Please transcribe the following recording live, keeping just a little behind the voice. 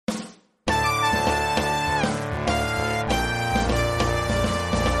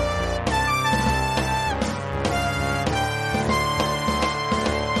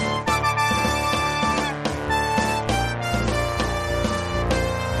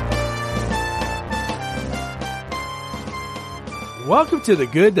Welcome to the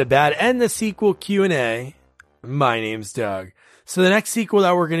Good, the Bad, and the Sequel Q&A. My name's Doug. So the next sequel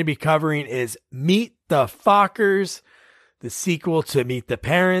that we're going to be covering is Meet the Fockers, the sequel to Meet the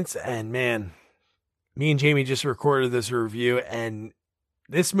Parents. And man, me and Jamie just recorded this review, and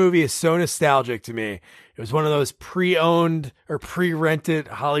this movie is so nostalgic to me. It was one of those pre-owned or pre-rented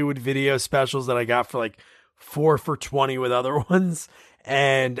Hollywood video specials that I got for like 4 for $20 with other ones.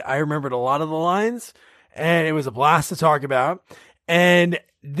 And I remembered a lot of the lines, and it was a blast to talk about. And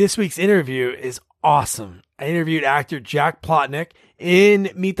this week's interview is awesome. I interviewed actor Jack Plotnick in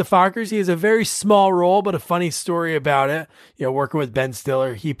Meet the Fockers. He has a very small role, but a funny story about it. You know, working with Ben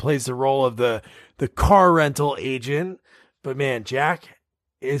Stiller, he plays the role of the car rental agent. But man, Jack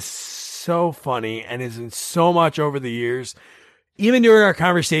is so funny and is in so much over the years. Even during our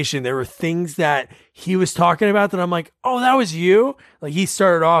conversation, there were things that he was talking about that I'm like, oh, that was you? Like, he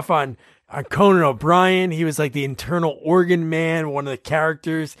started off on Conan O'Brien. He was like the internal organ man, one of the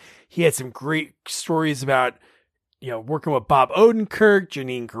characters. He had some great stories about, you know, working with Bob Odenkirk,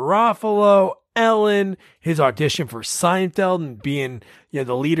 Janine Garofalo, Ellen, his audition for Seinfeld and being, you know,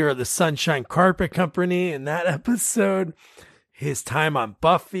 the leader of the Sunshine Carpet Company in that episode. His time on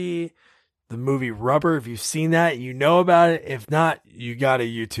Buffy, the movie Rubber. If you've seen that, you know about it. If not, you got to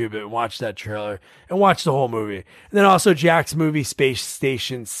YouTube it and watch that trailer and watch the whole movie. And then also Jack's movie Space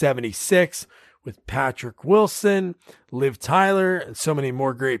Station 76 with Patrick Wilson, Liv Tyler, and so many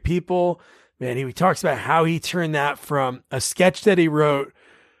more great people. Man, he talks about how he turned that from a sketch that he wrote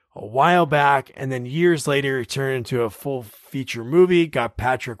a while back, and then years later he turned into a full feature movie, got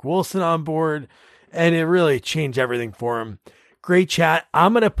Patrick Wilson on board, and it really changed everything for him. Great chat.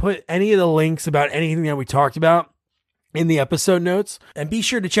 I'm going to put any of the links about anything that we talked about in the episode notes. And be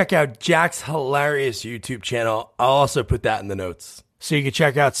sure to check out Jack's hilarious YouTube channel. I'll also put that in the notes. So you can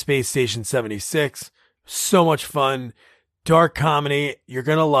check out Space Station 76. So much fun. Dark comedy. You're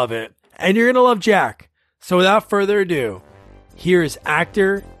going to love it. And you're going to love Jack. So without further ado, here is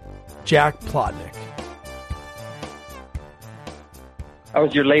actor Jack Plotnick. How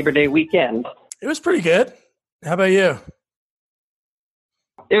was your Labor Day weekend? It was pretty good. How about you?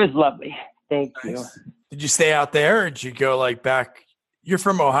 It was lovely. Thank you. Nice. Did you stay out there, or did you go like back? You're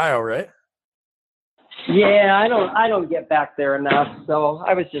from Ohio, right? Yeah, I don't get back there enough, so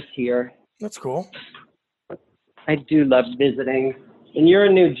I was just here. That's cool. I do love visiting. And you're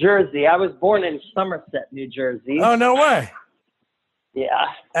in New Jersey. I was born in Somerset, New Jersey. Oh, no way.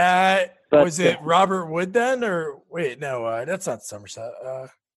 Yeah. Was it Robert Wood then, or wait, no, that's not Somerset.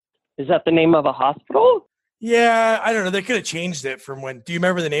 Is that the name of a hospital? Yeah, I don't know. They could have changed it from when. Do you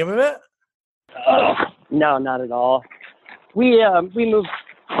remember the name of it? No, not at all. We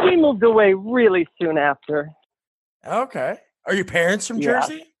moved away really soon after. Okay. Are your parents from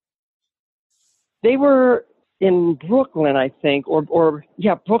Jersey? They were in Brooklyn, I think, or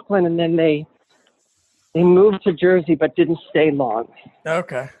Brooklyn, and then they moved to Jersey but didn't stay long.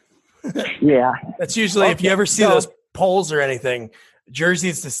 Okay. Yeah. That's usually if you ever see those polls or anything,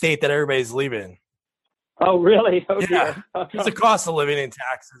 Jersey's the state that everybody's leaving. Oh, really? Oh, yeah. It's a cost of living in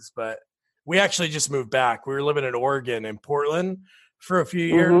taxes, but we actually just moved back. We were living in Oregon and Portland for a few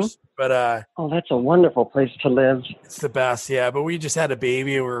years, but oh, that's a wonderful place to live. It's the best, yeah. But we just had a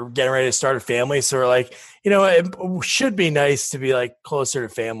baby and we're getting ready to start a family, so we're like, you know, it should be nice to be like closer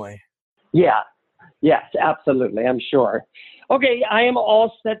to family. Yeah. Yes, absolutely. I'm sure. Okay, I am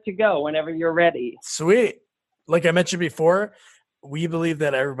all set to go whenever you're ready. Sweet. Like I mentioned before, we believe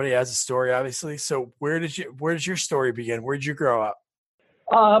that everybody has a story, obviously. So where does your story begin? Where did you grow up?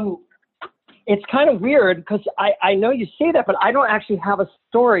 It's kind of weird because I know you say that, but I don't actually have a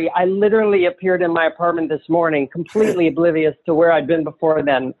story. I literally appeared in my apartment this morning, completely oblivious to where I'd been before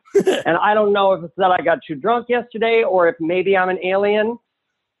then. And I don't know if it's that I got too drunk yesterday or if maybe I'm an alien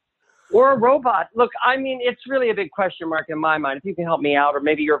or a robot. Look, I mean, it's really a big question mark in my mind. If you can help me out, or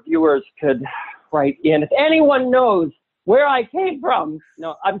maybe your viewers could write in. If anyone knows where I came from.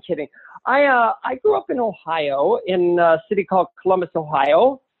 No, I'm kidding. I grew up in Ohio, in a city called Columbus,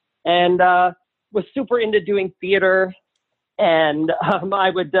 Ohio, and was super into doing theater. And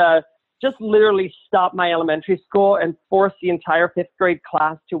I would just literally stop my elementary school and force the entire 5th grade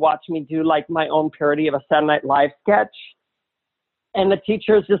class to watch me do like my own parody of a Saturday Night Live sketch. And the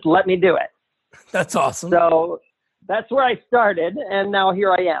teachers just let me do it. That's awesome. So that's where I started, and now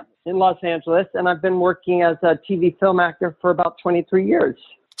here I am in Los Angeles, and I've been working as a TV film actor for about 23 years.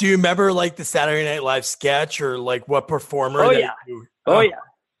 Do you remember like the Saturday Night Live sketch, or like what performer? Oh, yeah. Oh, yeah.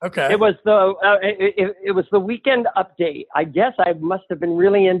 Okay. It was the Weekend Update. I guess I must have been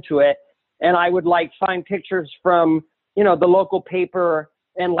really into it, and I would like find pictures from, you know, the local paper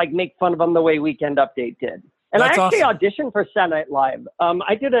and like make fun of them the way Weekend Update did. And That's I actually awesome. auditioned for Saturday Night Live.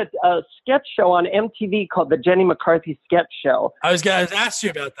 I did a sketch show on MTV called the Jenny McCarthy Sketch Show. I was going to ask you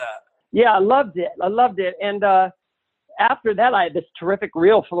about that. Yeah, I loved it. And after that, I had this terrific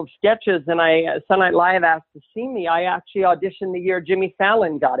reel full of sketches, and Saturday Night Live asked to see me. I actually auditioned the year Jimmy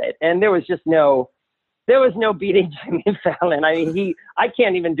Fallon got it, and there was no beating Jimmy Fallon. I mean, I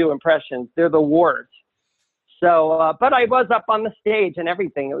can't even do impressions. They're the worst. So, but I was up on the stage and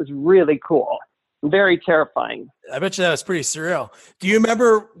everything. It was really cool. Very terrifying. I bet you that was pretty surreal. Do you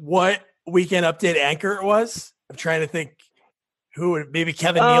remember what Weekend Update anchor it was? I'm trying to think who would, maybe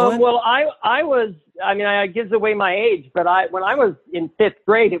Kevin Nealon? Well, it gives away my age, but when I was in 5th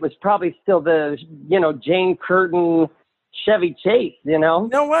grade, it was probably still the, Jane Curtin, Chevy Chase,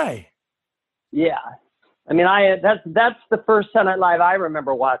 No way. Yeah. I mean, that's the first Saturday Night Live I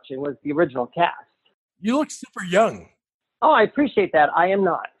remember watching was the original cast. You look super young. Oh, I appreciate that. I am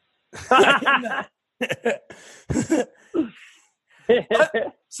not.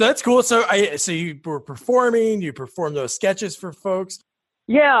 So that's cool. So you were performing, you performed those sketches for folks.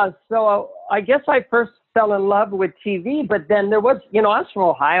 Yeah. So I guess I first fell in love with TV, but then there was, I was from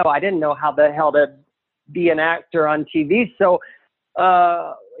Ohio. I didn't know how the hell to be an actor on TV. So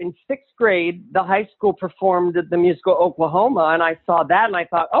in 6th grade, the high school performed the musical Oklahoma, and I saw that and I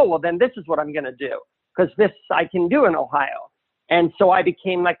thought, oh, well, then this is what I'm going to do, because this I can do in Ohio. And so I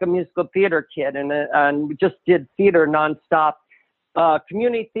became like a musical theater kid and just did theater nonstop,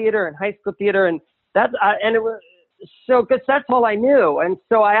 community theater and high school theater. And and it was so because that's all I knew. And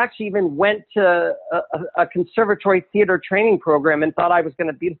so I actually even went to a conservatory theater training program and thought I was going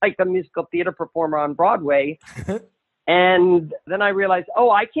to be like a musical theater performer on Broadway. And then I realized, oh,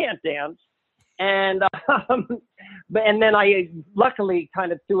 I can't dance. And then I luckily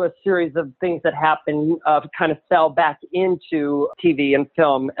kind of through a series of things that happened, kind of fell back into TV and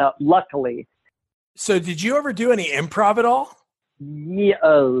film, luckily. So did you ever do any improv at all? Yeah,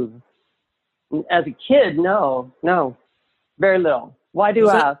 as a kid, no, very little. Why do you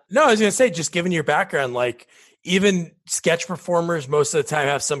ask? No, I was going to say, just given your background, like even sketch performers most of the time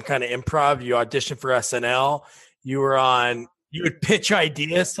have some kind of improv. You audition for SNL. You would pitch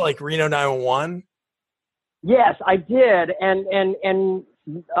ideas to like Reno 911. Yes, I did.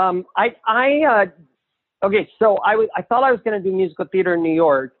 Okay, so I thought I was going to do musical theater in New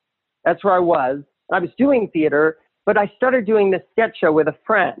York. That's where I was. I was doing theater, but I started doing this sketch show with a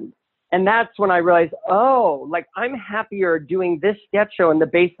friend. And that's when I realized, oh, like I'm happier doing this sketch show in the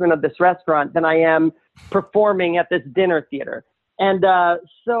basement of this restaurant than I am performing at this dinner theater. And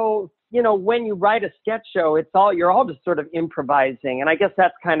so, when you write a sketch show, you're all just sort of improvising. And I guess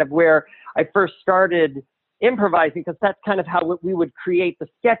that's kind of where I first started improvising, because that's kind of how we would create the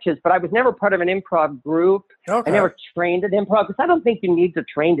sketches. But I was never part of an improv group. Okay. I never trained at improv, because I don't think you need to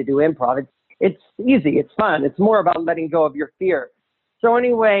train to do improv. It's easy. It's fun. It's more about letting go of your fear. So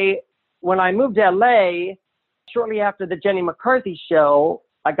anyway, when I moved to LA, shortly after the Jenny McCarthy show,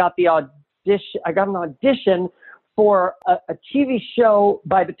 I got an audition for a TV show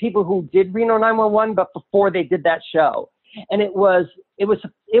by the people who did Reno 911, but before they did that show. And it was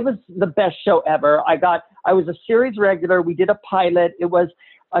the best show ever. I was a series regular. We did a pilot. It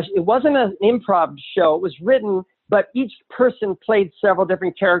wasn't an improv show. It was written, but each person played several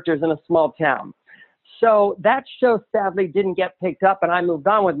different characters in a small town. So that show sadly didn't get picked up, and I moved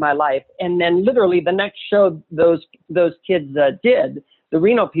on with my life. And then literally the next show those kids did, the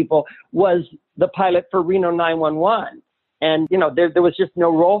Reno people, was the pilot for Reno 911. And, there was just no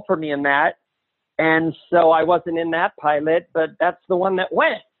role for me in that. And so I wasn't in that pilot, but that's the one that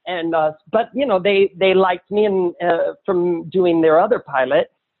went. And, but they liked me from doing their other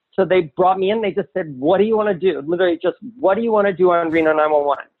pilot. So they brought me in. They just said, what do you want to do? Literally just, what do you want to do on Reno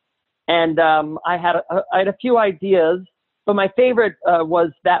 911? And I had a few ideas, but my favorite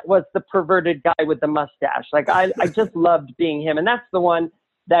was the perverted guy with the mustache. Like I just loved being him. And that's the one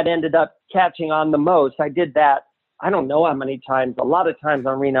that ended up catching on the most. I did that, I don't know how many times, a lot of times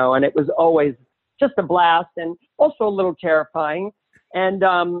on Reno. And it was always just a blast and also a little terrifying. And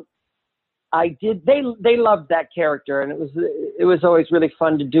they loved that character, and it was always really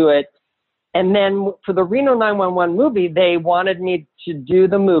fun to do it. And then for the Reno 911 movie, they wanted me to do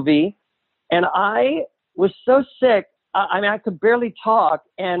the movie, and I was so sick. I could barely talk,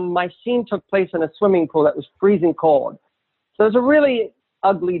 and my scene took place in a swimming pool that was freezing cold. So it was a really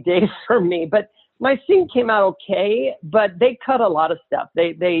ugly day for me, but my scene came out okay, but they cut a lot of stuff.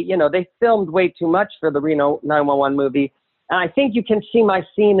 They filmed way too much for the Reno 911 movie. And I think you can see my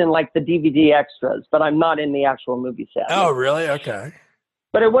scene in like the DVD extras, but I'm not in the actual movie set. Oh, really? Okay.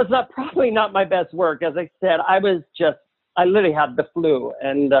 But it was probably not my best work. As I said, I literally had the flu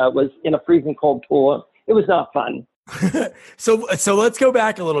and was in a freezing cold pool. it was not fun. So let's go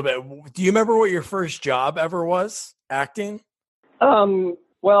back a little bit. Do you remember what your first job ever was acting?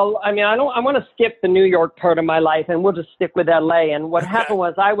 Well, I mean, I want to skip the New York part of my life, and we'll just stick with LA. And what happened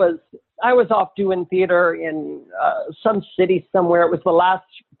was I was off doing theater in some city somewhere. It was the last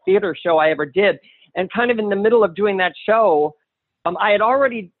theater show I ever did. And kind of in the middle of doing that show, I had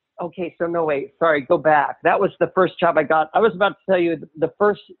already, go back. That was the first job I got. I was about to tell you the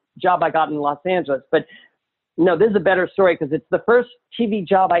first job I got in Los Angeles, but no, this is a better story because it's the first TV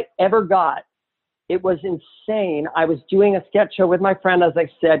job I ever got. It was insane. I was doing a sketch show with my friend, as I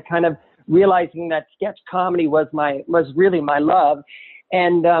said, kind of realizing that sketch comedy was really my love.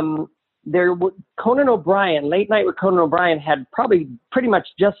 And Conan O'Brien, Late Night with Conan O'Brien had probably pretty much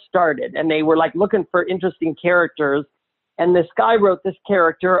just started, and they were like looking for interesting characters. And this guy wrote this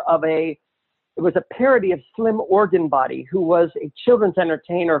character it was a parody of Slim Organ Body, who was a children's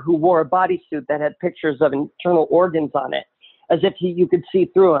entertainer who wore a bodysuit that had pictures of internal organs on it, as if you could see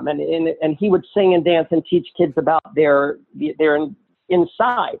through him. And he would sing and dance and teach kids about their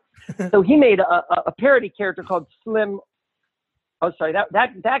inside. So he made a parody character called Slim. Oh, sorry,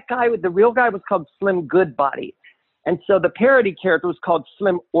 that guy, the real guy was called Slim Good Body. And so the parody character was called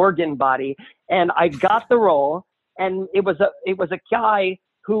Slim Organ Body. And I got the role, and it was a guy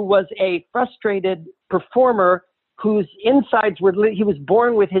who was a frustrated performer whose insides he was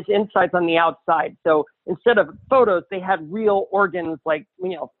born with his insides on the outside. So instead of photos, they had real organs, like,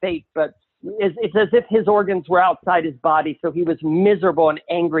 fake, but it's as if his organs were outside his body. So he was miserable and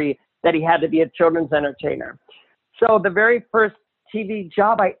angry that he had to be a children's entertainer. So the very first TV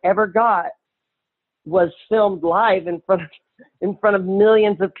job I ever got was filmed live in front of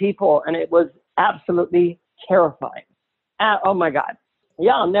millions of people. And it was absolutely terrifying. Oh my God.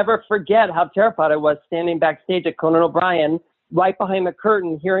 Yeah, I'll never forget how terrified I was standing backstage at Conan O'Brien, right behind the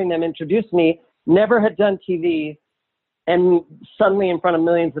curtain, hearing them introduce me. Never had done TV, and suddenly in front of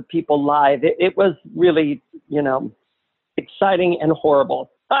millions of people live. It was really, exciting and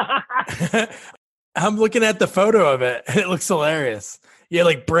horrible. I'm looking at the photo of it. It looks hilarious. You had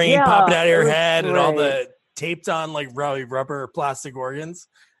like brain popping out of your head and all the taped on like rubber plastic organs.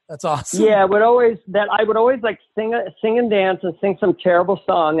 That's awesome. Yeah, I would always like sing and dance and sing some terrible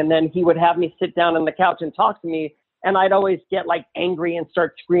song, and then he would have me sit down on the couch and talk to me, and I'd always get like angry and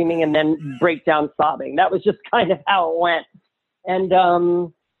start screaming and then break down sobbing. That was just kind of how it went.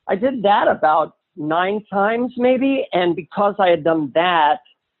 And I did that about 9 times maybe, and because I had done that,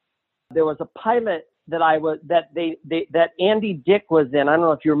 there was a pilot that Andy Dick was in. I don't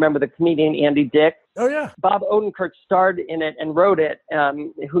know if you remember the comedian Andy Dick. Oh yeah. Bob Odenkirk starred in it and wrote it.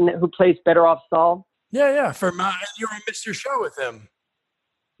 Who plays Better Off Saul? Yeah. You were on Mr. Show with him.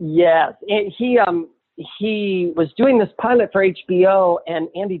 Yes, and he was doing this pilot for HBO, and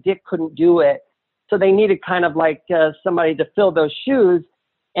Andy Dick couldn't do it, so they needed kind of like somebody to fill those shoes.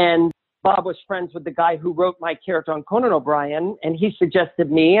 And Bob was friends with the guy who wrote my character on Conan O'Brien, and he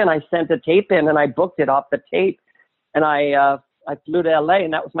suggested me, and I sent a tape in, and I booked it off the tape, and I flew to LA,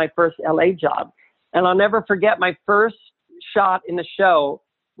 and that was my first LA job. And I'll never forget my first shot in the show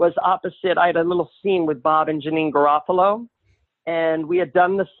was opposite. I had a little scene with Bob and Janine Garofalo, and we had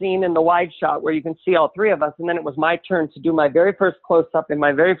done the scene in the wide shot where you can see all 3 of us, and then it was my turn to do my very first close-up in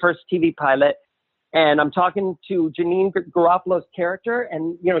my very first TV pilot. And I'm talking to Janine Garofalo's character,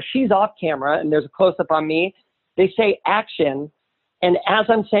 and, she's off camera, and there's a close-up on me. They say action, and as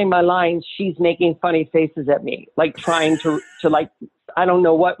I'm saying my lines, she's making funny faces at me, like trying to like, I don't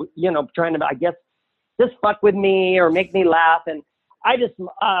know what, trying to, I guess, just fuck with me or make me laugh. And I just,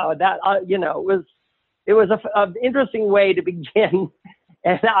 it was an interesting way to begin.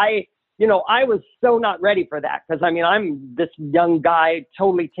 And I was so not ready for that, because I'm this young guy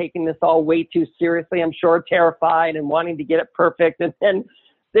totally taking this all way too seriously, I'm sure, terrified and wanting to get it perfect. And then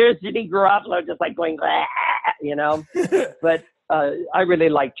there's Janine Garofalo just like going, but I really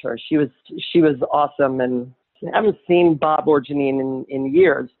liked her. She was awesome, and I haven't seen Bob or Janine in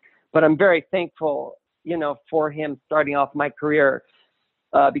years, but I'm very thankful, for him starting off my career,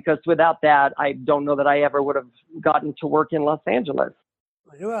 because without that, I don't know that I ever would have gotten to work in Los Angeles.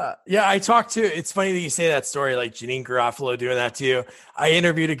 Yeah, I talked to, it's funny that you say that story, like Janine Garofalo doing that to you. I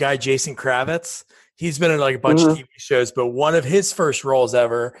interviewed a guy, Jason Kravitz. He's been in like a bunch of TV shows, but one of his first roles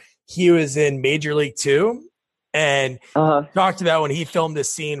ever, he was in Major League 2, and talked about when he filmed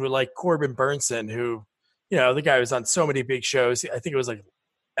this scene with like Corbin Burnson, who, the guy was on so many big shows. I think it was like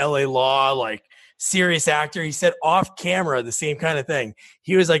LA Law, like serious actor. He said off camera, the same kind of thing.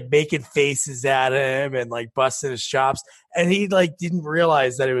 He was like making faces at him and like busting his chops. And he like didn't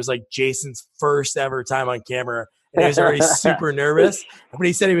realize that it was like Jason's first ever time on camera and he was already super nervous. But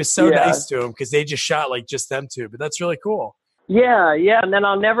he said he was so Yeah. nice to him because they just shot like just them two. But that's really cool. Yeah. And then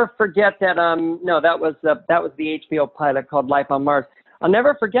I'll never forget that. No, that was the HBO pilot called Life on Mars. I'll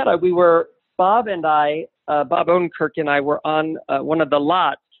never forget. Bob Odenkirk and I were on one of the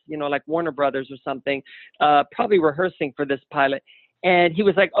lots, like Warner Brothers or something, probably rehearsing for this pilot. And he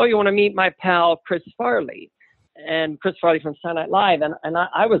was like, "Oh, you want to meet my pal Chris Farley?" And Chris Farley from Saturday Night Live. And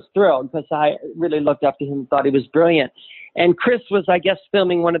I was thrilled because I really looked up to him and thought he was brilliant. And Chris was, I guess,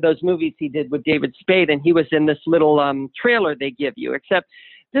 filming one of those movies he did with David Spade. And he was in this little trailer they give you, except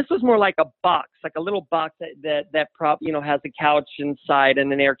this was more like a box, like a little box that has a couch inside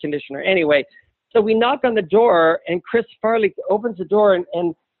and an air conditioner. Anyway, so we knock on the door and Chris Farley opens the door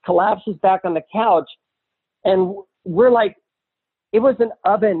and collapses back on the couch. And we're like, it was an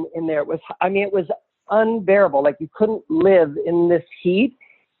oven in there. It was unbearable. Like you couldn't live in this heat.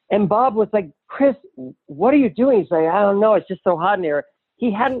 And Bob was like, "Chris, what are you doing?" He's like, "I don't know. It's just so hot in here." He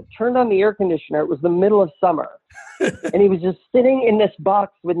hadn't turned on the air conditioner. It was the middle of summer. And he was just sitting in this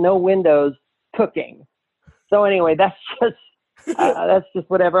box with no windows cooking. So anyway, that's just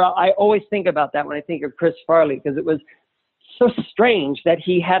whatever. I always think about that when I think of Chris Farley, because it was so strange that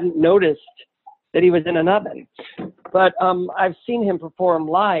he hadn't noticed that he was in an oven. But I've seen him perform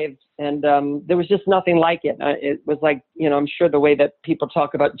live, and there was just nothing like it. It was like, I'm sure the way that people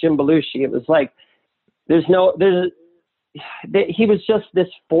talk about Jim Belushi, it was like, he was just this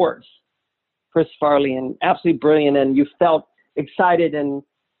force, Chris Farley, and absolutely brilliant. And you felt excited and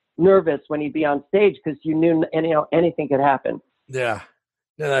nervous when he'd be on stage because you knew anything could happen. Yeah,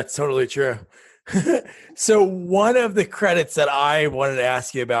 no, that's totally true. So one of the credits that I wanted to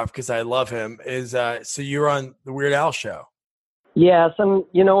ask you about, because I love him, is so you were on the Weird Al show. Yes, and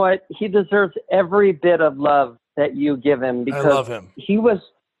you know what? He deserves every bit of love that you give him, because I love him. He was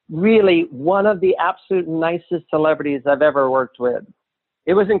really one of the absolute nicest celebrities I've ever worked with.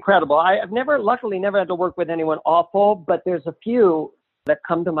 It was incredible. I've luckily never had to work with anyone awful, but there's a few that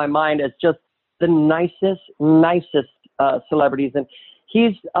come to my mind as just the nicest celebrities. And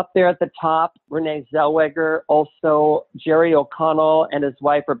he's up there at the top. Renee Zellweger, also Jerry O'Connell and his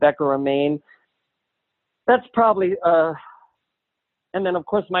wife, Rebecca Romaine. That's probably, and then of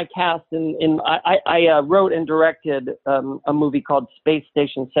course my cast. I wrote and directed a movie called Space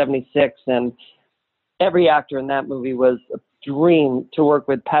Station 76, and every actor in that movie was a dream to work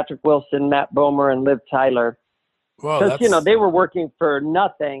with. Patrick Wilson, Matt Bomer, and Liv Tyler. Because, they were working for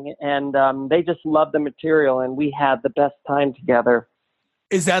nothing, and they just loved the material, and we had the best time together.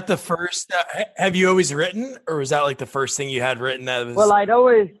 Is that the first? Have you always written, or was that like the first thing you had written? Well, I'd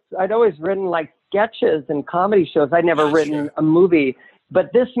always written like sketches and comedy shows. I'd never written a movie,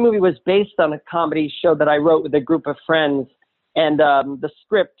 but this movie was based on a comedy show that I wrote with a group of friends, and the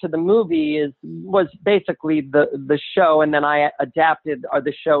script to the movie was basically the show, and then I adapted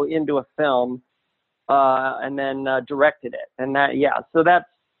the show into a film, and then directed it, and so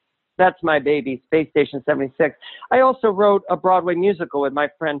that's my baby, Space Station 76. I also wrote a Broadway musical with my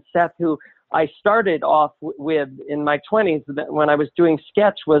friend Seth, who I started off with in my 20s when I was doing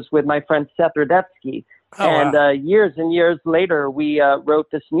sketch, was with my friend Seth Rudetsky. Oh, and wow. Years and years later, we wrote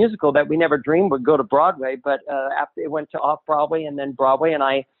this musical that we never dreamed would go to Broadway, but after it went to off-Broadway and then Broadway, and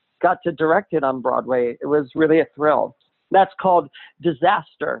I got to direct it on Broadway. It was really a thrill. That's called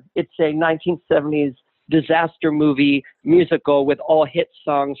Disaster. It's a 1970s disaster movie musical with all hit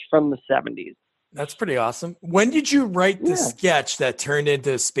songs from the 70s. That's pretty awesome. When did you write the sketch that turned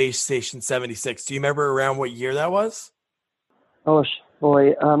into Space Station 76? Do you remember around what year that was? Oh,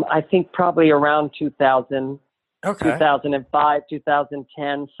 boy. I think probably around 2000, 2005,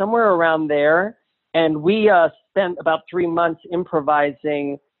 2010, somewhere around there. And we spent about 3 months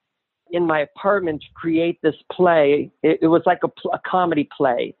improvising in my apartment to create this play. It was like a comedy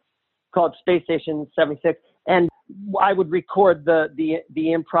play called Space Station 76, and I would record the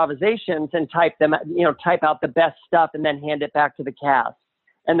improvisations and type out the best stuff and then hand it back to the cast.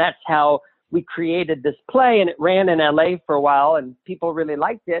 And that's how we created this play, and it ran in LA for a while, and people really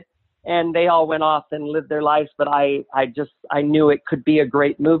liked it, and they all went off and lived their lives. But I knew it could be a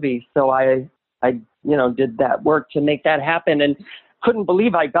great movie, so I did that work to make that happen, and couldn't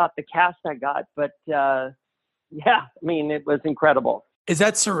believe I got the cast I got. But it was incredible. Is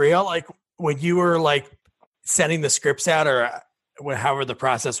that surreal? Like when you were like sending the scripts out, or however the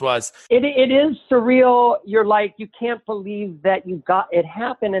process was? It is surreal. You're like, you can't believe that you got it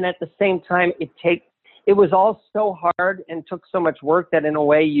happen. And at the same time, it was all so hard and took so much work that in a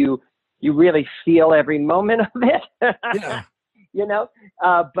way you really feel every moment of it. Yeah.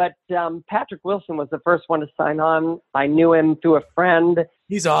 But Patrick Wilson was the first one to sign on. I knew him through a friend.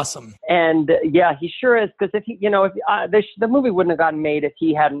 He's awesome. And yeah, he sure is. Because if the movie wouldn't have gotten made if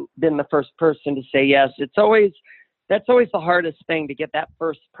he hadn't been the first person to say yes. That's always the hardest thing, to get that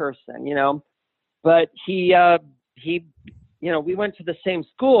first person, But he we went to the same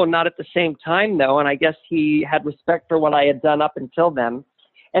school, not at the same time though. And I guess he had respect for what I had done up until then.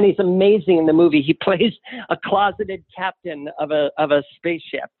 And he's amazing in the movie. He plays a closeted captain of a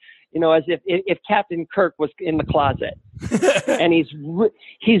spaceship, as if Captain Kirk was in the closet. And he's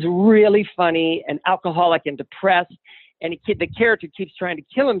really funny and alcoholic and depressed. And the character keeps trying to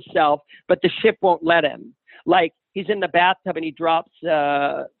kill himself, but the ship won't let him. Like, he's in the bathtub and he drops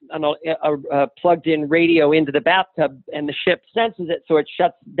a plugged-in radio into the bathtub, and the ship senses it, so it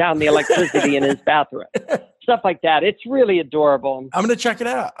shuts down the electricity in his bathroom. Stuff like that. It's really adorable. I'm going to check it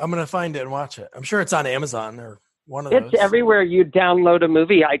out. I'm going to find it and watch it. I'm sure it's on Amazon or one of those. It's everywhere you download a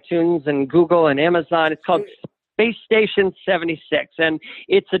movie, iTunes and Google and Amazon. It's called Space Station 76, and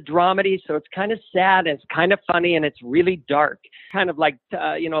it's a dramedy, so it's kind of sad, and it's kind of funny, and it's really dark, kind of like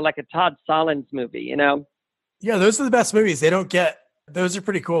like a Todd Solondz movie, Yeah, those are the best movies. Those are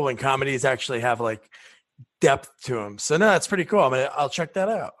pretty cool when comedies actually have like depth to them. So no, that's pretty cool. I'll check that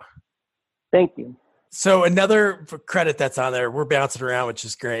out. Thank you. So another credit that's on there, we're bouncing around, which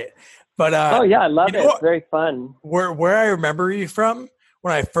is great. But oh yeah, I love it. It's very fun. Where I remember you from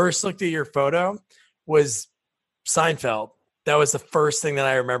when I first looked at your photo was Seinfeld. That was the first thing that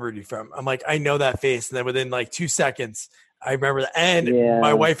I remembered you from. I'm like, I know that face. And then within like 2 seconds, I remember that. And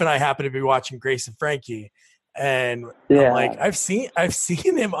my wife and I happened to be watching Grace and Frankie. And I'm like, I've seen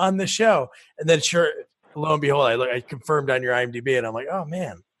him on the show. And then lo and behold, I confirmed on your IMDb, and I'm like, oh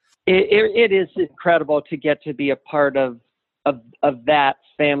man. It is incredible to get to be a part of that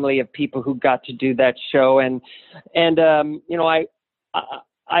family of people who got to do that show. And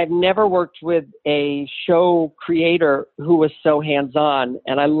I've never worked with a show creator who was so hands-on.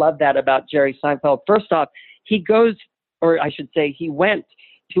 And I love that about Jerry Seinfeld. First off, he went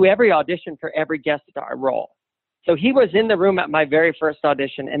to every audition for every guest star role. So he was in the room at my very first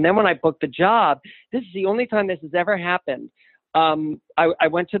audition. And then when I booked the job, this is the only time this has ever happened. I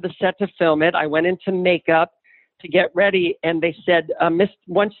went to the set to film it. I went into makeup to get ready, and they said,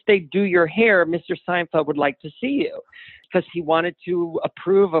 once they do your hair, Mr. Seinfeld would like to see you, because he wanted to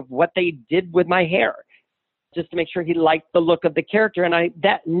approve of what they did with my hair, just to make sure he liked the look of the character. And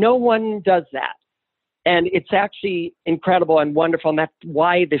no one does that. And it's actually incredible and wonderful. And that's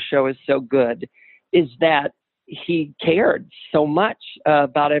why the show is so good, is that he cared so much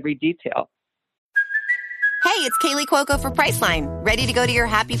about every detail. Hey, it's Kaylee Cuoco for Priceline. Ready to go to your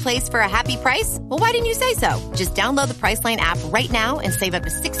happy place for a happy price? Well, why didn't you say so? Just download the Priceline app right now and save up to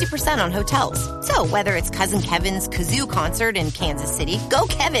 60% on hotels. So whether it's Cousin Kevin's Kazoo Concert in Kansas City, go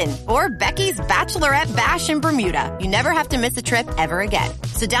Kevin, or Becky's Bachelorette Bash in Bermuda, you never have to miss a trip ever again.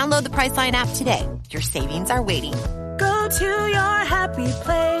 So download the Priceline app today. Your savings are waiting. Go to your happy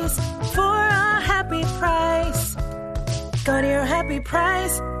place for a happy price. Go to your happy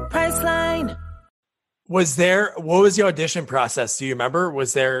price, Priceline. What was the audition process? Do you remember?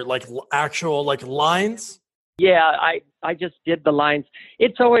 Was there like actual like lines? Yeah, I just did the lines.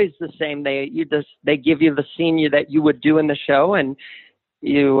 It's always the same. They give you the scene that you would do in the show, and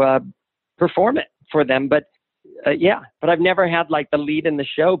you perform it for them. But I've never had like the lead in the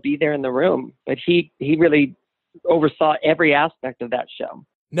show be there in the room. But he really oversaw every aspect of that show.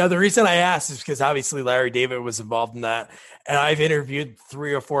 No, the reason I asked is because obviously Larry David was involved in that. And I've interviewed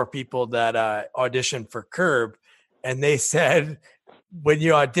 3 or 4 people that auditioned for Curb. And they said when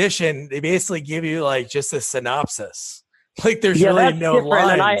you audition, they basically give you like just a synopsis. Like there's really no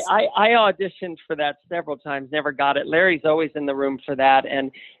lines. And I auditioned for that several times, never got it. Larry's always in the room for that.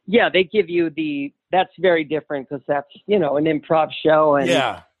 And yeah, they give you that's very different because that's, an improv show. And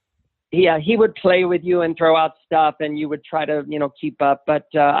yeah, he would play with you and throw out stuff, and you would try to, keep up. But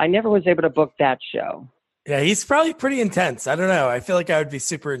I never was able to book that show. Yeah, he's probably pretty intense. I don't know. I feel like I would be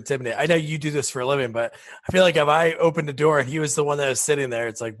super intimidated. I know you do this for a living, but I feel like if I opened the door and he was the one that was sitting there,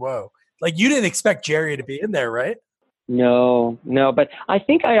 it's like, whoa. Like you didn't expect Jerry to be in there, right? No. But I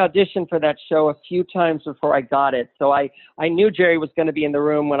think I auditioned for that show a few times before I got it. So I knew Jerry was going to be in the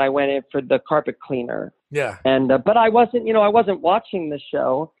room when I went in for the carpet cleaner. Yeah. And but I wasn't watching the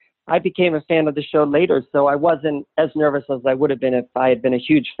show. I became a fan of the show later, so I wasn't as nervous as I would have been if I had been a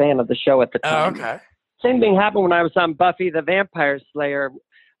huge fan of the show at the time. Oh, okay. Same thing happened when I was on Buffy the Vampire Slayer.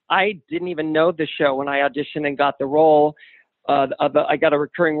 I didn't even know the show when I auditioned and got the role. I got a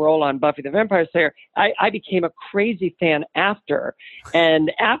recurring role on Buffy the Vampire Slayer. I became a crazy fan after.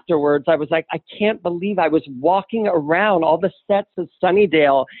 And afterwards, I was like, I can't believe I was walking around all the sets of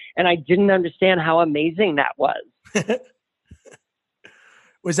Sunnydale, and I didn't understand how amazing that was.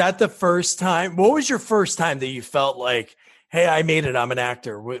 Was that the first time? What was your first time that you felt like, hey, I made it, I'm an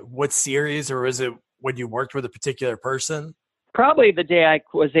actor? What series, or was it when you worked with a particular person? Probably the day I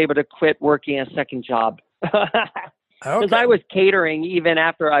was able to quit working a second job. Because I was catering even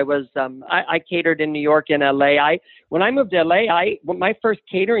after I was, I catered in New York and LA. When I moved to LA, my first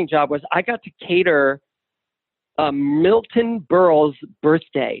catering job was I got to cater Milton Berle's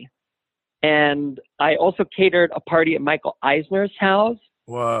birthday. And I also catered a party at Michael Eisner's house.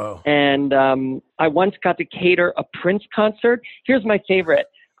 Whoa. And I once got to cater a Prince concert. Here's my favorite.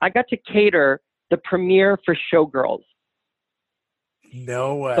 I got to cater the premiere for Showgirls.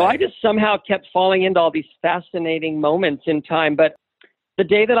 No way. So I just somehow kept falling into all these fascinating moments in time. But the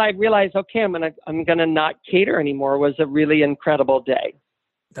day that I realized, okay, I'm gonna not cater anymore, was a really incredible day.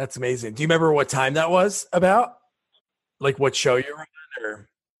 That's amazing. Do you remember what time that was about? Like what show you were on? Or?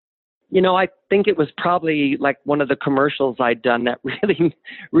 You know, I think it was probably like one of the commercials I'd done that really,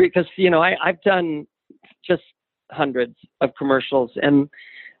 because, you know, I've done just hundreds of commercials, and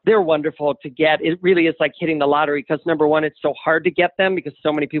they're wonderful to get. It really is like hitting the lottery, because number one, it's so hard to get them because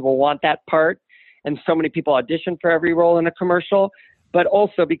so many people want that part and so many people audition for every role in a commercial, but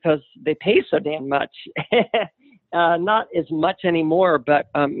also because they pay so damn much. Not as much anymore, but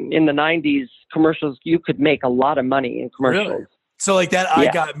in the 90s, commercials, you could make a lot of money in commercials. Really? So like that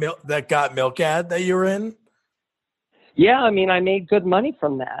Got Milk ad that you were in? Yeah, I mean, I made good money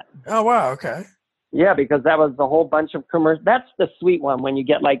from that. Oh, wow. Okay. Yeah, because that was a whole bunch of commercials. That's the sweet one, when you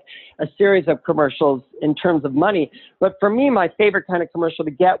get like a series of commercials in terms of money. But for me, my favorite kind of commercial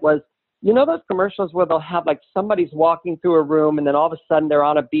to get was, you know, those commercials where they'll have like somebody's walking through a room and then all of a sudden they're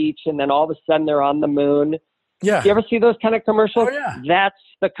on a beach and then all of a sudden they're on the moon. Yeah. You ever see those kind of commercials? Oh, yeah. That's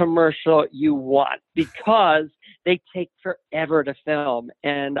the commercial you want, because they take forever to film.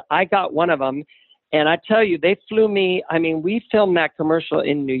 And I got one of them. And I tell you, they flew me. I mean, we filmed that commercial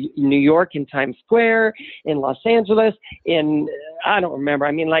in New York, in Times Square, in Los Angeles, I don't remember.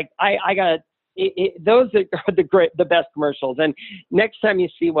 I mean, like I got those are the best commercials. And next time you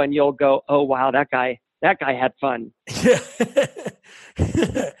see one, you'll go, oh wow, that guy had fun. Yeah.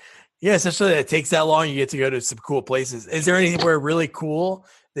 Yeah, especially that it takes that long. You get to go to some cool places. Is there anywhere really cool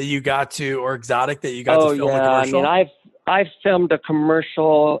that you got to, or exotic that you got to film a commercial? I mean, I've filmed a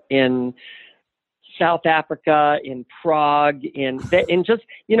commercial in South Africa, in Prague, in just,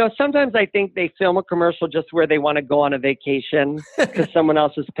 you know, sometimes I think they film a commercial just where they want to go on a vacation because someone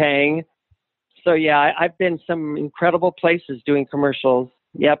else is paying. So yeah, I've been some incredible places doing commercials.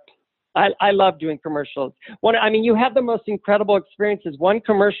 Yep. I love doing commercials. You have the most incredible experiences. One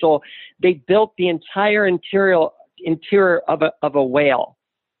commercial, they built the entire interior of a whale.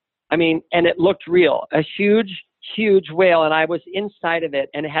 I mean, and it looked real, a huge whale. And I was inside of it,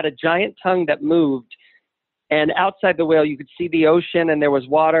 and it had a giant tongue that moved. And outside the whale, you could see the ocean and there was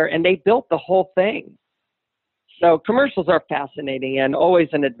water, and they built the whole thing. So commercials are fascinating and always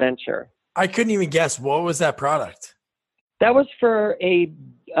an adventure. I couldn't even guess. What was that product? That was for a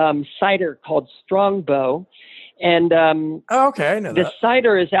cider called Strongbow. And okay, I know the that.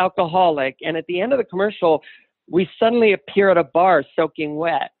 cider is alcoholic. And at the end of the commercial, we suddenly appear at a bar soaking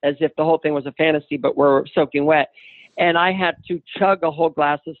wet, as if the whole thing was a fantasy, but we're soaking wet. And I had to chug a whole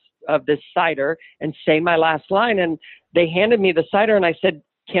glass of this cider and say my last line. And they handed me the cider, and I said,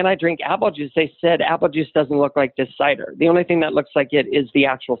 can I drink apple juice? They said, apple juice doesn't look like this cider. The only thing that looks like it is the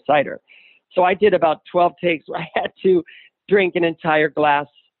actual cider. So I did about 12 takes where I had to drink an entire glass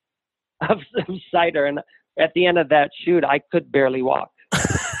of cider. And at the end of that shoot, I could barely walk.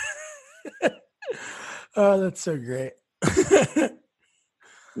 Oh, that's so great.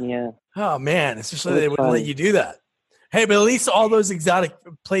 Yeah. Oh, man. Especially they wouldn't let you do that. Hey, but at least all those exotic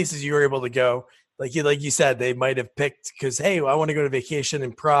places you were able to go, like you said, they might have picked because, hey, I want to go to vacation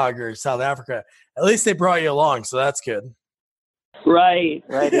in Prague or South Africa. At least they brought you along, so that's good. Right,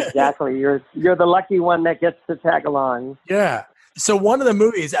 exactly. You're the lucky one that gets to tag along. Yeah. So one of the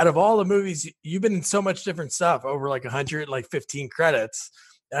movies, out of all the movies, you've been in so much different stuff, over like 115 credits.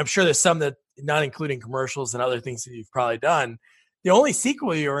 And I'm sure there's some that, not including commercials and other things that you've probably done. The only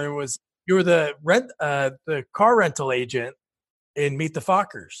sequel you were in was you were the car rental agent in Meet the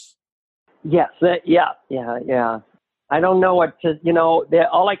Fockers. Yes. Yeah. I don't know what to,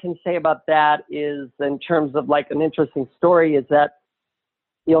 all I can say about that is, in terms of like an interesting story, is that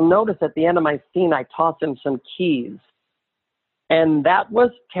you'll notice at the end of my scene, I toss him some keys. And that was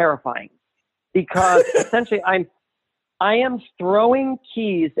terrifying, because essentially I am throwing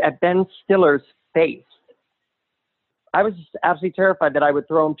keys at Ben Stiller's face. I was just absolutely terrified that I would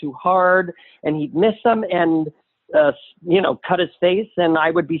throw him too hard and he'd miss them and, cut his face and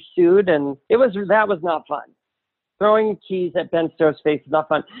I would be sued. And that was not fun. Throwing keys at Ben Stiller's face is not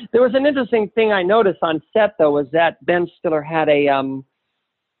fun. There was an interesting thing I noticed on set, though, was that Ben Stiller had an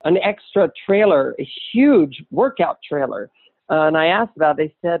extra trailer, a huge workout trailer. And I asked about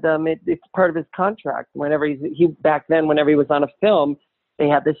it. They said it's part of his contract. Whenever whenever he was on a film, they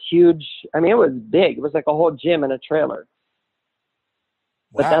had this huge, it was big. It was like a whole gym in a trailer.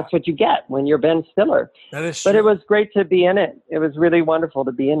 But that's what you get when you're Ben Stiller. That is true. But it was great to be in it. It was really wonderful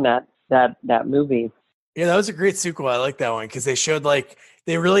to be in that movie. Yeah, that was a great sequel. I like that one because they showed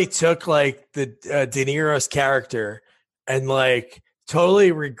they really took the De Niro's character and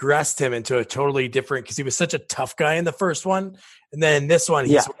totally regressed him into a totally different, because he was such a tough guy in the first one, and then this one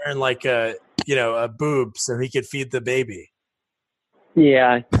he's wearing a boob so he could feed the baby.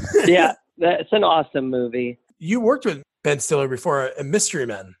 Yeah, that's an awesome movie. You worked with Ben Stiller before in Mystery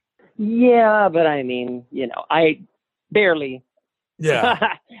Men. Yeah, but I barely.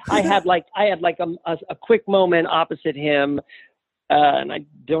 Yeah. I had a quick moment opposite him, and I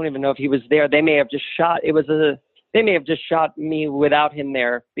don't even know if he was there. They may have just shot me without him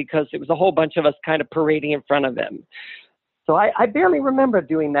there because it was a whole bunch of us kind of parading in front of him. So I barely remember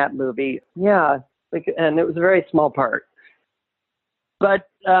doing that movie. Yeah, and it was a very small part. But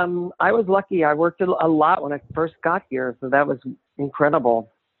I was lucky. I worked a lot when I first got here, so that was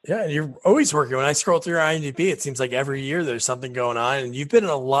incredible. Yeah, and you're always working. When I scroll through your IMDb, it seems like every year there's something going on, and you've been in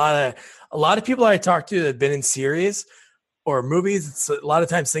a lot of people I talk to that have been in series or movies. It's a lot of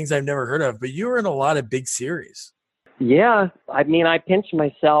times things I've never heard of, but you were in a lot of big series. Yeah, I pinch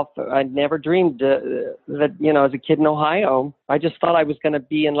myself. I never dreamed that as a kid in Ohio, I just thought I was going to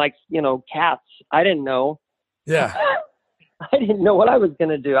be in Cats. I didn't know. Yeah. I didn't know what I was going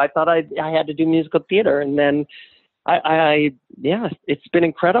to do. I thought I had to do musical theater, and then it's been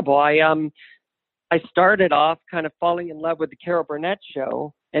incredible. I started off kind of falling in love with the Carol Burnett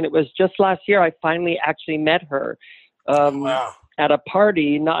show, and it was just last year I finally actually met her at a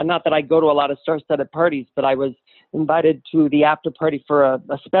party. Not that I go to a lot of star-studded parties, but I was invited to the after party for a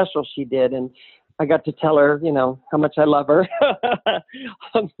special she did, and I got to tell her, how much I love her.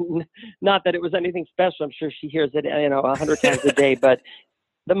 Not that it was anything special. I'm sure she hears it, 100 times a day, but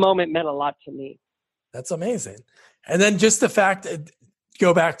the moment meant a lot to me. That's amazing. And then just the fact,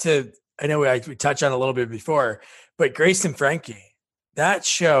 go back to, I know we touched on a little bit before, but Grace and Frankie, that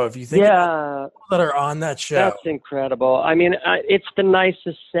show, if you think about people that are on that show. That's incredible. It's the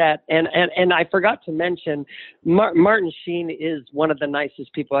nicest set. And I forgot to mention, Martin Sheen is one of the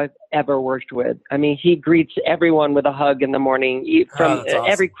nicest people I've ever worked with. He greets everyone with a hug in the morning, from awesome.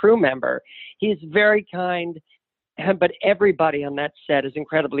 Every crew member. He's very kind, but everybody on that set is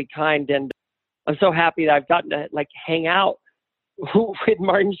incredibly kind. And I'm so happy that I've gotten to hang out with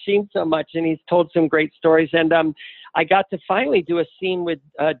Martin Sheen so much, and he's told some great stories. And I got to finally do a scene with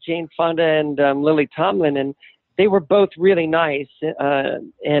Jane Fonda and Lily Tomlin, and they were both really nice.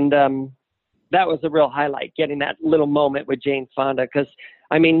 And that was a real highlight, getting that little moment with Jane Fonda, because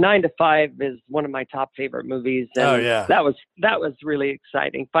 9 to 5 is one of my top favorite movies. And that was really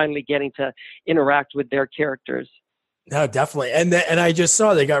exciting, finally getting to interact with their characters. No, definitely. And I just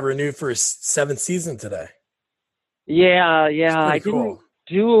saw they got renewed for a 7th season today. Yeah. I didn't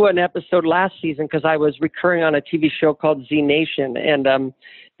do an episode last season because I was recurring on a TV show called Z Nation, and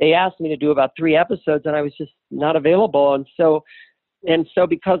they asked me to do about 3 episodes, and I was just not available. And so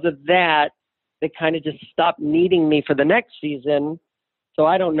because of that, they kind of just stopped needing me for the next season. So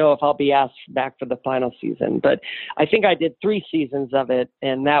I don't know if I'll be asked back for the final season, but I think I did 3 seasons of it,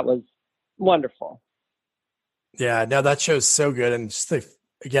 and that was wonderful. Yeah, no, that show's so good. And just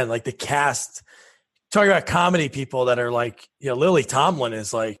the cast, talking about comedy people that are Lily Tomlin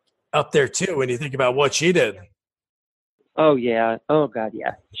is up there too when you think about what she did. Oh yeah. Oh God,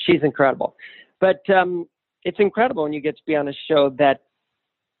 yeah. She's incredible. But it's incredible when you get to be on a show that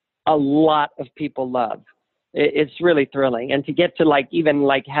a lot of people love. It's really thrilling. And to get to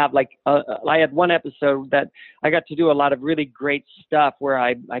have I had one episode that I got to do a lot of really great stuff where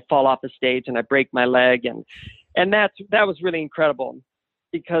I fall off the stage and I break my leg, and that was really incredible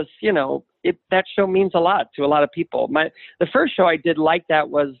because, that show means a lot to a lot of people. The first show I did like that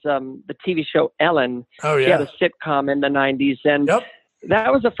was the TV show Ellen. Oh yeah. She had a sitcom in the 90s, and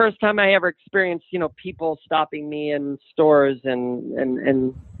that was the first time I ever experienced, people stopping me in stores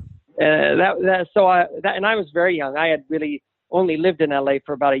and I was very young. I had really only lived in LA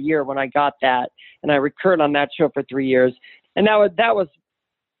for about a year when I got that, and I recurred on that show for 3 years. And that was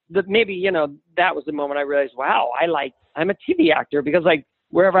maybe, you know, that was the moment I realized, wow, I'm a TV actor, because like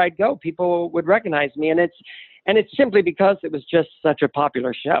wherever I'd go, people would recognize me. And it's simply because it was just such a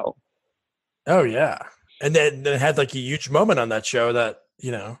popular show. Oh yeah. And then it had like a huge moment on that show that,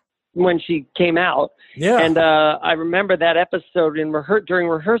 you know, when she came out. Yeah. And I remember that episode during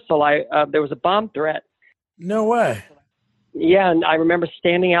rehearsal, there was a bomb threat. No way. Yeah. And I remember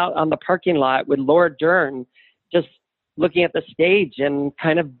standing out on the parking lot with Laura Dern, just looking at the stage and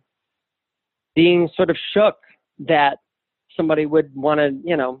kind of being sort of shook that somebody would want to,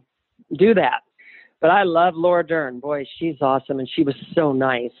 you know, do that. But I love Laura Dern. Boy, she's awesome. And she was so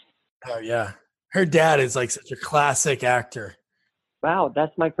nice. Oh yeah. Her dad is like such a classic actor. Wow,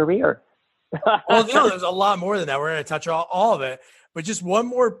 that's my career. Well, no, there's a lot more than that. We're going to touch all of it. But just one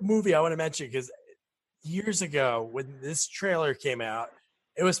more movie I want to mention, because years ago when this trailer came out,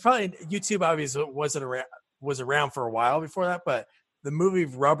 it was probably YouTube obviously was around for a while before that, but the movie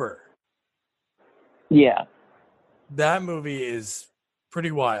Rubber. Yeah. That movie is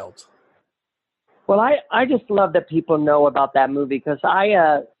pretty wild. Well, I just love that people know about that movie, because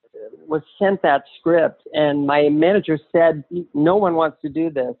I was sent that script and my manager said, no one wants to do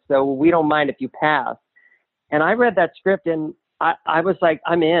this, so we don't mind if you pass. And I read that script and I was like,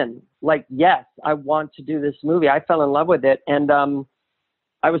 I'm in. Like, yes, I want to do this movie. I fell in love with it. And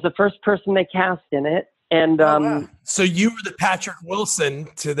I was the first person they cast in it. And wow. So you were the Patrick Wilson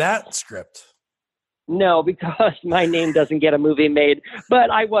to that script. No, because my name doesn't get a movie made, but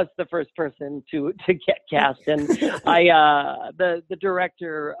I was the first person to get cast. And the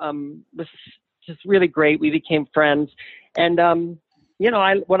director was just really great. We became friends. And, you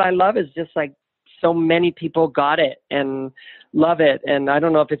know, what I love is just like so many people got it and love it. And I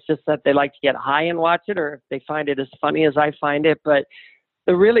don't know if it's just that they like to get high and watch it, or if they find it as funny as I find it. But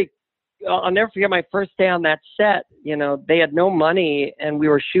I'll never forget my first day on that set. You know, they had no money and we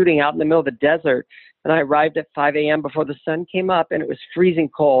were shooting out in the middle of the desert. And I arrived at 5 a.m. before the sun came up, and it was freezing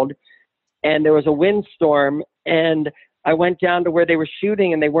cold, and there was a windstorm, and I went down to where they were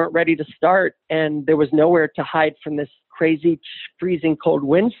shooting, and they weren't ready to start, and there was nowhere to hide from this crazy freezing cold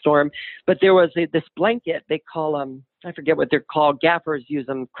windstorm. But there was this blanket they call I forget what they're called. Gaffers use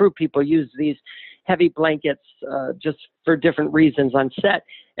them. Crew people use these heavy blankets just for different reasons on set,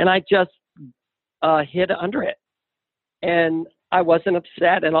 and I just hid under it, and I wasn't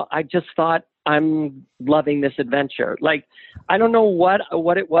upset, and I just thought, I'm loving this adventure. Like, I don't know what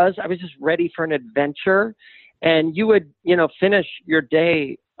it was. I was just ready for an adventure. And you would, you know, finish your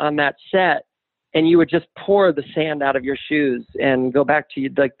day on that set and you would just pour the sand out of your shoes and go back to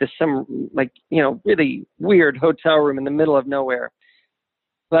like you know, really weird hotel room in the middle of nowhere.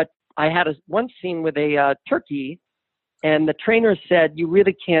 But I had one scene with a turkey, and the trainer said, you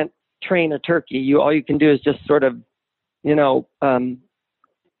really can't train a turkey. All you can do is just sort of, you know,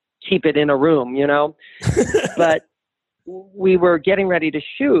 keep it in a room, you know. But we were getting ready to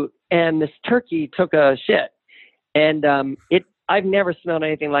shoot, and this turkey took a shit, and I've never smelled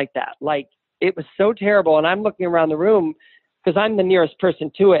anything like that. Like, it was so terrible. And I'm looking around the room because I'm the nearest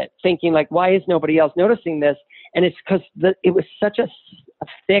person to it, thinking like, why is nobody else noticing this? And it's because it was such a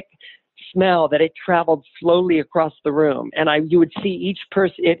thick smell that it traveled slowly across the room, and you would see each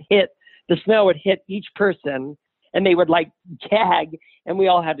person. The smell would hit each person, and they would like gag, and we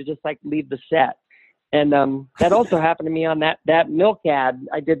all had to just like leave the set. And that also happened to me on that milk ad.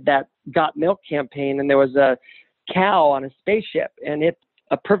 I did that Got Milk campaign, and there was a cow on a spaceship, and it's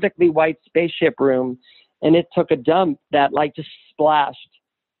a perfectly white spaceship room, and it took a dump that like just splashed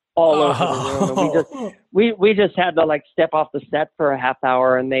all over the room. And we just had to like step off the set for a half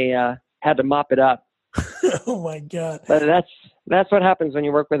hour, and they had to mop it up. Oh my God. But that's what happens when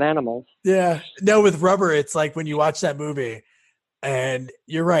you work with animals. Yeah. No, with Rubber, it's like when you watch that movie, and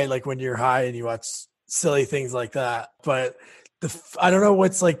you're right, like when you're high and you watch silly things like that. But I don't know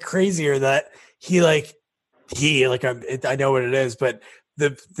what's like crazier, that I know what it is, but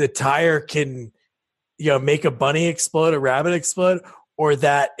the tire can, you know, make a bunny explode, a rabbit explode, or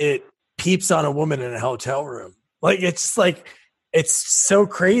that it peeps on a woman in a hotel room. Like, it's like, it's so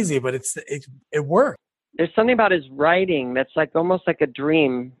crazy, but it works. There's something about his writing that's like almost like a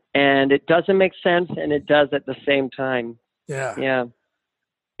dream, and it doesn't make sense, and it does at the same time. Yeah.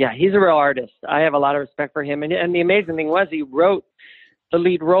 Yeah, he's a real artist. I have a lot of respect for him. And the amazing thing was, he wrote the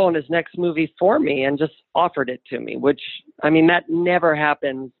lead role in his next movie for me and just offered it to me, which, I mean, that never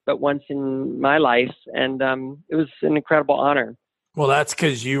happens but once in my life. And it was an incredible honor. Well, that's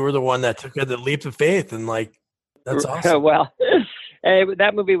because you were the one that took the leap of faith, and like, that's awesome. Well,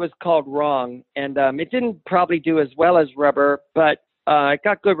 that movie was called Wrong, and it didn't probably do as well as Rubber, but it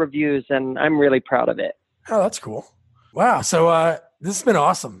got good reviews, and I'm really proud of it. Oh, that's cool. Wow. So This has been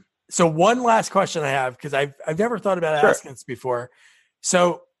awesome. So one last question I have, because I've never thought about asking this before.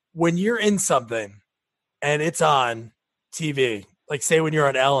 So when you're in something and it's on TV, like say when you're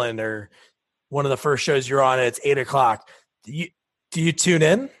on Ellen or one of the first shows you're on, it's 8:00. Do you tune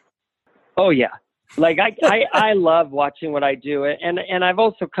in? Oh yeah. Like I love watching what I do. And I've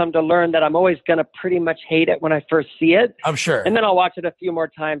also come to learn that I'm always going to pretty much hate it when I first see it. I'm sure. And then I'll watch it a few more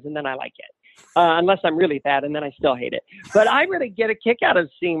times and then I like it. Unless I'm really bad and then I still hate it. But I really get a kick out of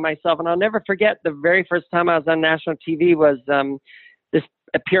seeing myself. And I'll never forget the very first time I was on national TV was this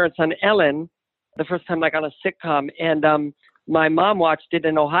appearance on Ellen, the first time like on a sitcom. And my mom watched it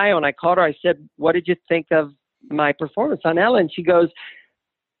in Ohio and I called her. I said, what did you think of my performance on Ellen? She goes,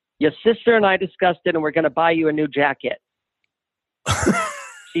 your sister and I discussed it and we're going to buy you a new jacket.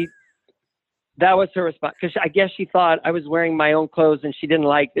 That was her response. Because I guess she thought I was wearing my own clothes and she didn't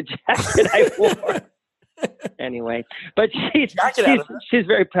like the jacket I wore. Anyway, but she's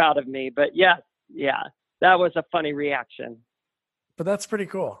very proud of me. But yeah, that was a funny reaction. But that's pretty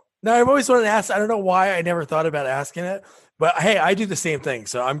cool. Now, I've always wanted to ask, I don't know why I never thought about asking it, but hey, I do the same thing.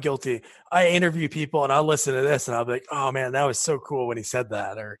 So I'm guilty. I interview people and I'll listen to this and I'll be like, oh man, that was so cool when he said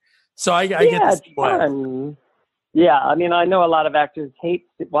that. Or so I get this fun. Yeah. I mean, I know a lot of actors hate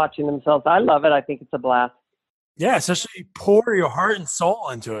watching themselves. I love it. I think it's a blast. Yeah. Especially pour your heart and soul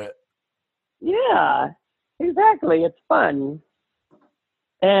into it. Yeah, exactly. It's fun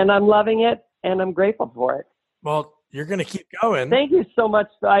and I'm loving it and I'm grateful for it. Well, you're going to keep going. Thank you so much.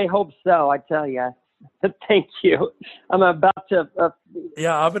 I hope so. I tell you. Thank you. I'm about to.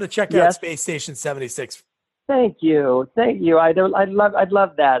 Yeah, I'm going to check out Space Station 76. Thank you. I'd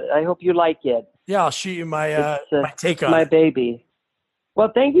love that. I hope you like it. Yeah, I'll shoot you my take on my it. Baby.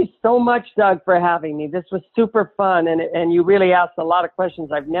 Well, thank you so much, Doug, for having me. This was super fun, and you really asked a lot of questions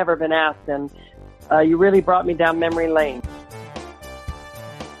I've never been asked, and you really brought me down memory lane.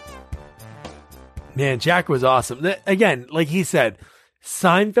 Man, Jack was awesome. Again, like he said,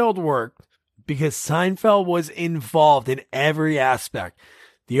 Seinfeld worked because Seinfeld was involved in every aspect.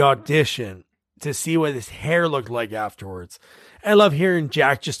 The audition, to see what his hair looked like afterwards. I love hearing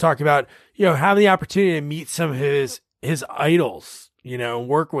Jack just talk about, having the opportunity to meet some of his idols, and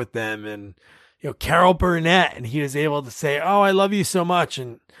work with them. And, Carol Burnett, and he was able to say, oh, I love you so much.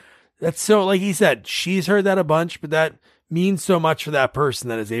 And that's so, like he said, she's heard that a bunch, but that means so much for that person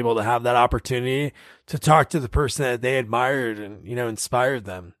that is able to have that opportunity to talk to the person that they admired and, inspired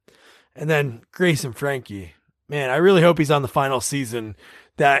them. And then Grace and Frankie, man, I really hope he's on the final season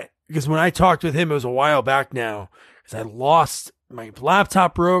because when I talked with him, it was a while back now, because I lost my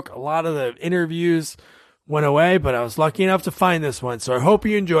laptop broke. A lot of the interviews went away, but I was lucky enough to find this one. So I hope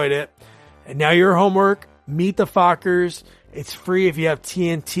you enjoyed it. And now your homework, Meet the Fockers. It's free if you have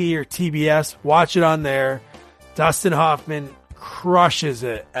TNT or TBS. Watch it on there. Dustin Hoffman crushes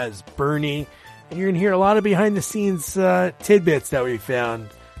it as Bernie. And you're going to hear a lot of behind the scenes tidbits that we found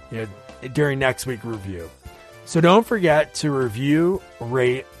during next week's review. So don't forget to review,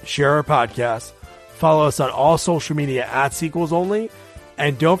 rate, share our podcast. Follow us on all social media at Sequels Only.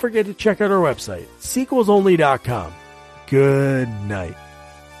 And don't forget to check out our website, sequelsonly.com. Good night.